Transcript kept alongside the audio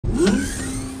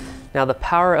Now, the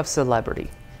power of celebrity.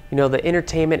 You know, the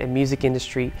entertainment and music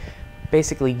industry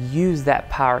basically use that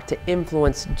power to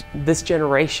influence this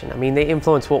generation. I mean, they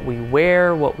influence what we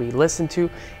wear, what we listen to,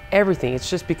 everything. It's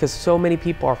just because so many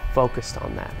people are focused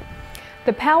on that.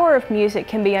 The power of music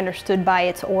can be understood by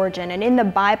its origin, and in the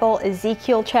Bible,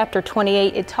 Ezekiel chapter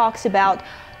 28, it talks about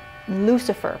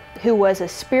Lucifer, who was a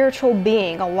spiritual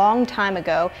being a long time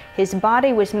ago. His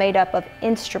body was made up of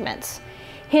instruments.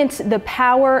 Hence, the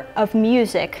power of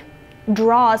music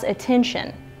draws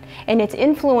attention, and its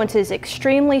influence is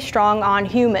extremely strong on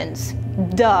humans.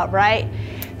 Duh, right?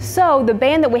 So the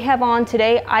band that we have on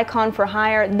today, Icon for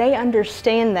Hire, they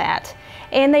understand that,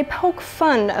 and they poke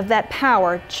fun of that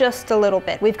power just a little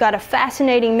bit. We've got a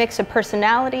fascinating mix of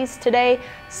personalities today,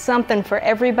 something for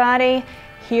everybody.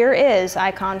 Here is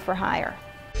Icon for Hire.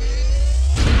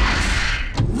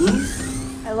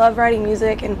 I love writing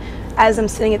music, and as I'm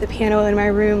sitting at the piano in my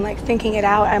room, like thinking it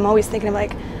out, I'm always thinking of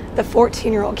like the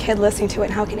 14-year-old kid listening to it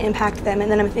and how it can impact them. And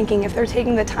then I'm thinking, if they're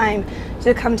taking the time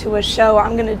to come to a show,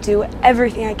 I'm gonna do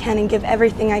everything I can and give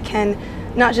everything I can,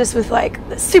 not just with like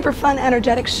the super fun,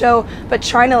 energetic show, but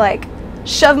trying to like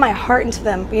shove my heart into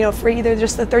them, you know, for either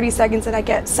just the 30 seconds that I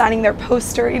get signing their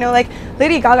poster. You know, like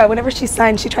Lady Gaga, whenever she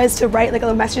signs, she tries to write like a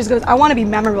little message, goes, I want to be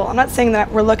memorable. I'm not saying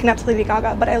that we're looking up to Lady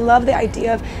Gaga, but I love the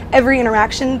idea of every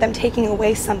interaction, them taking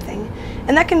away something.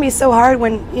 And that can be so hard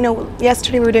when, you know,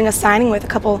 yesterday we were doing a signing with a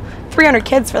couple, 300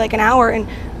 kids for like an hour, and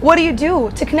what do you do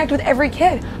to connect with every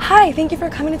kid? Hi, thank you for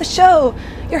coming to the show.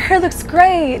 Your hair looks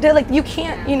great. They're like, you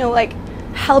can't, you know, like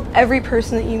help every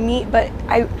person that you meet, but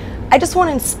I just want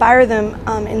to inspire them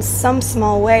in some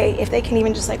small way. If they can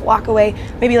even just like walk away,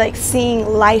 maybe like seeing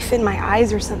life in my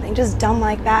eyes or something, just dumb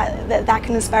like that, that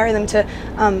can inspire them to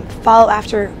follow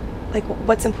after like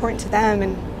what's important to them.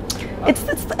 And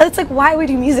it's like why we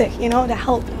do music, you know, to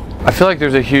help. I feel like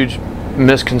there's a huge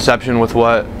misconception with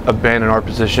what a band in our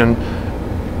position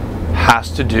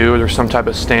has to do. There's some type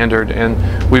of standard,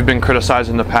 and we've been criticized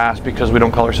in the past because we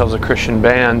don't call ourselves a Christian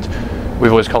band.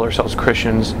 We've always called ourselves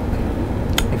Christians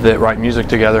that write music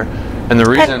together, and the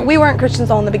reason and we weren't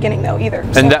Christians all in the beginning though either.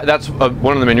 So. And that's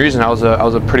one of the main reasons. I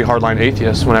was a pretty hardline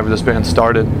atheist whenever this band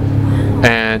started,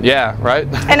 and yeah, right.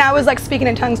 And I was like speaking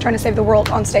in tongues, trying to save the world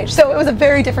on stage. So it was a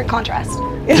very different contrast.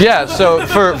 Yeah. So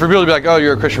for people to be like, oh,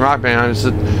 you're a Christian rock band, I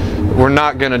just, we're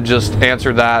not gonna just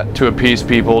answer that to appease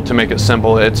people to make it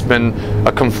simple. It's been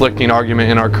a conflicting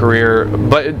argument in our career.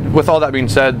 But with all that being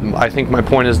said, I think my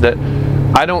point is that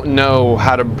I don't know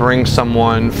how to bring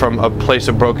someone from a place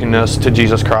of brokenness to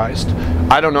Jesus Christ.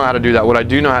 I don't know how to do that. What I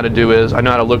do know how to do is I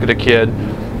know how to look at a kid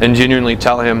and genuinely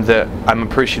tell him that I'm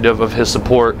appreciative of his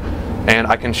support and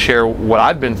I can share what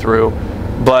I've been through.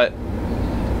 But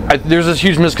there's this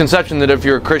huge misconception that if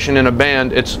you're a Christian in a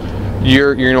band, it's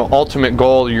your ultimate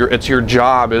goal, it's your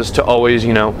job is to always,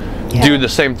 do the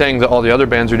same thing that all the other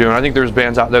bands are doing. I think there's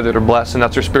bands out there that are blessed and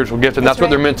that's their spiritual gift, and that's what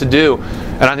they're meant to do,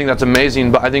 and I think that's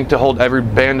amazing. But I think to hold every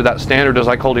band to that standard is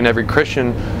like holding every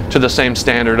Christian to the same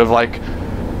standard of like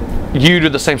you to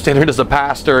the same standard as a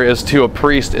pastor, is to a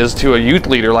priest, is to a youth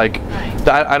leader. Like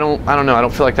that, I don't know. I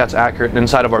don't feel like that's accurate.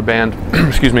 Inside of our band,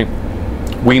 excuse me,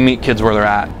 we meet kids where they're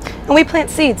at. And we plant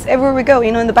seeds everywhere we go.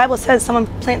 You know, and the Bible says someone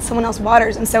plants, someone else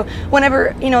waters. And so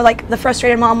whenever, like the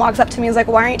frustrated mom walks up to me and is like,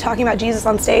 why aren't you talking about Jesus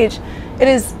on stage? It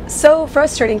is so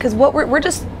frustrating because we're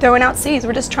just throwing out seeds.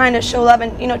 We're just trying to show love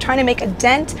and, trying to make a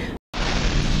dent.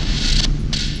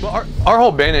 Well, our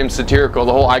whole band name's satirical,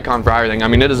 the whole Icon for Hire thing. I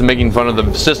mean, it is making fun of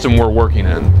the system we're working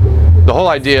in. The whole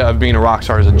idea of being a rock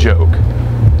star is a joke.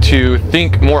 To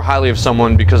think more highly of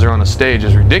someone because they're on a stage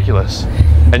is ridiculous.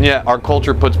 And yet our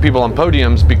culture puts people on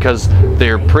podiums because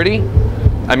they're pretty.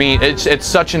 I mean, it's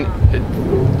such an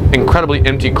incredibly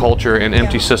empty culture and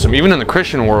empty system, even in the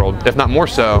Christian world, if not more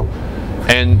so.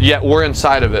 And yet we're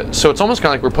inside of it. So it's almost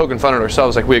kind of like we're poking fun at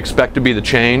ourselves, like we expect to be the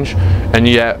change, and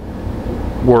yet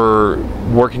we're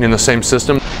working in the same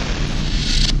system.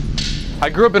 I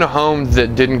grew up in a home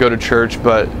that didn't go to church,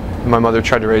 but my mother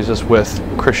tried to raise us with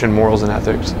Christian morals and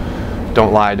ethics.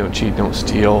 Don't lie, don't cheat, don't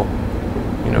steal,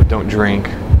 don't drink,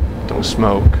 don't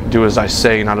smoke. Do as I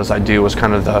say, not as I do was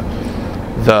kind of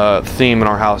the theme in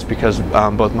our house, because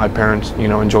both my parents,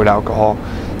 enjoyed alcohol.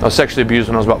 I was sexually abused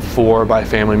when I was about 4 by a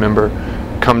family member.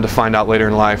 Come to find out later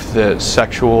in life that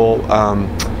sexual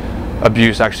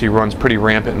abuse actually runs pretty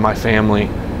rampant in my family,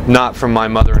 not from my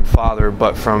mother and father,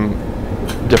 but from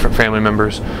different family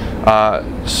members.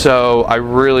 So I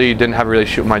really didn't have a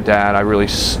relationship with my dad. I really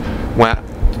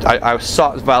I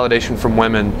sought validation from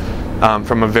women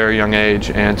from a very young age.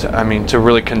 And I mean, to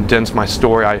really condense my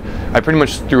story, I pretty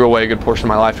much threw away a good portion of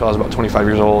my life till I was about 25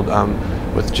 years old,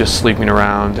 with just sleeping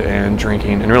around and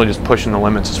drinking and really just pushing the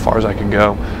limits as far as I could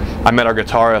go. I met our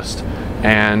guitarist,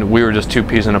 and we were just two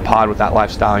peas in a pod with that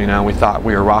lifestyle. You know, we thought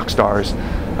we were rock stars,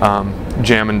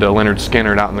 jamming to Leonard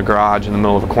Skinner out in the garage in the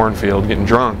middle of a cornfield, getting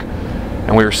drunk,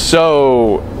 and we were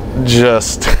so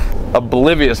just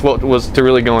oblivious what was to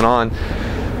really going on.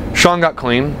 Sean got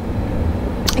clean.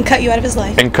 And cut you out of his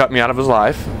life. And cut me out of his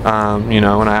life, you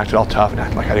know, and I acted all tough and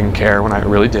acted like I didn't care when I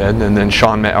really did. And then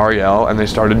Sean met Ariel, and they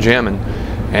started jamming.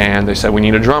 And they said, we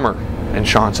need a drummer. And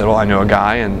Sean said, well, I know a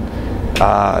guy. And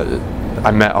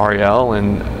I met Ariel,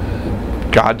 and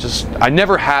God just, I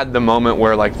never had the moment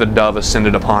where like the dove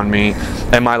ascended upon me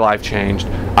and my life changed.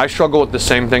 I struggle with the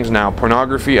same things now.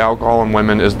 Pornography, alcohol, and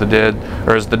women is the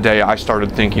day I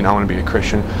started thinking I want to be a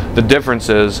Christian. The difference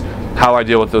is how I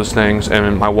deal with those things and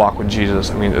in my walk with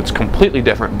Jesus. I mean, it's completely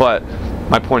different, but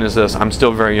my point is this: I'm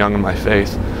still very young in my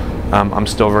faith. I'm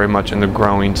still very much in the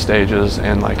growing stages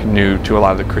and like new to a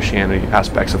lot of the Christianity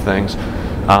aspects of things.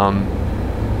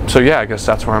 So yeah, I guess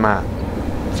that's where I'm at.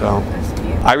 So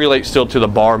I relate still to the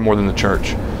bar more than the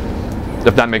church,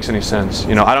 if that makes any sense.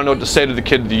 You know, I don't know what to say to the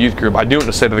kid at the youth group. I do know what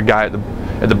to say to the guy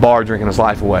at the bar drinking his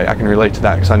life away. I can relate to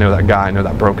that because I know that guy, I know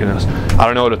that brokenness. I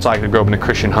don't know what it's like to grow up in a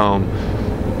Christian home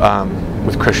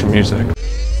with Christian music.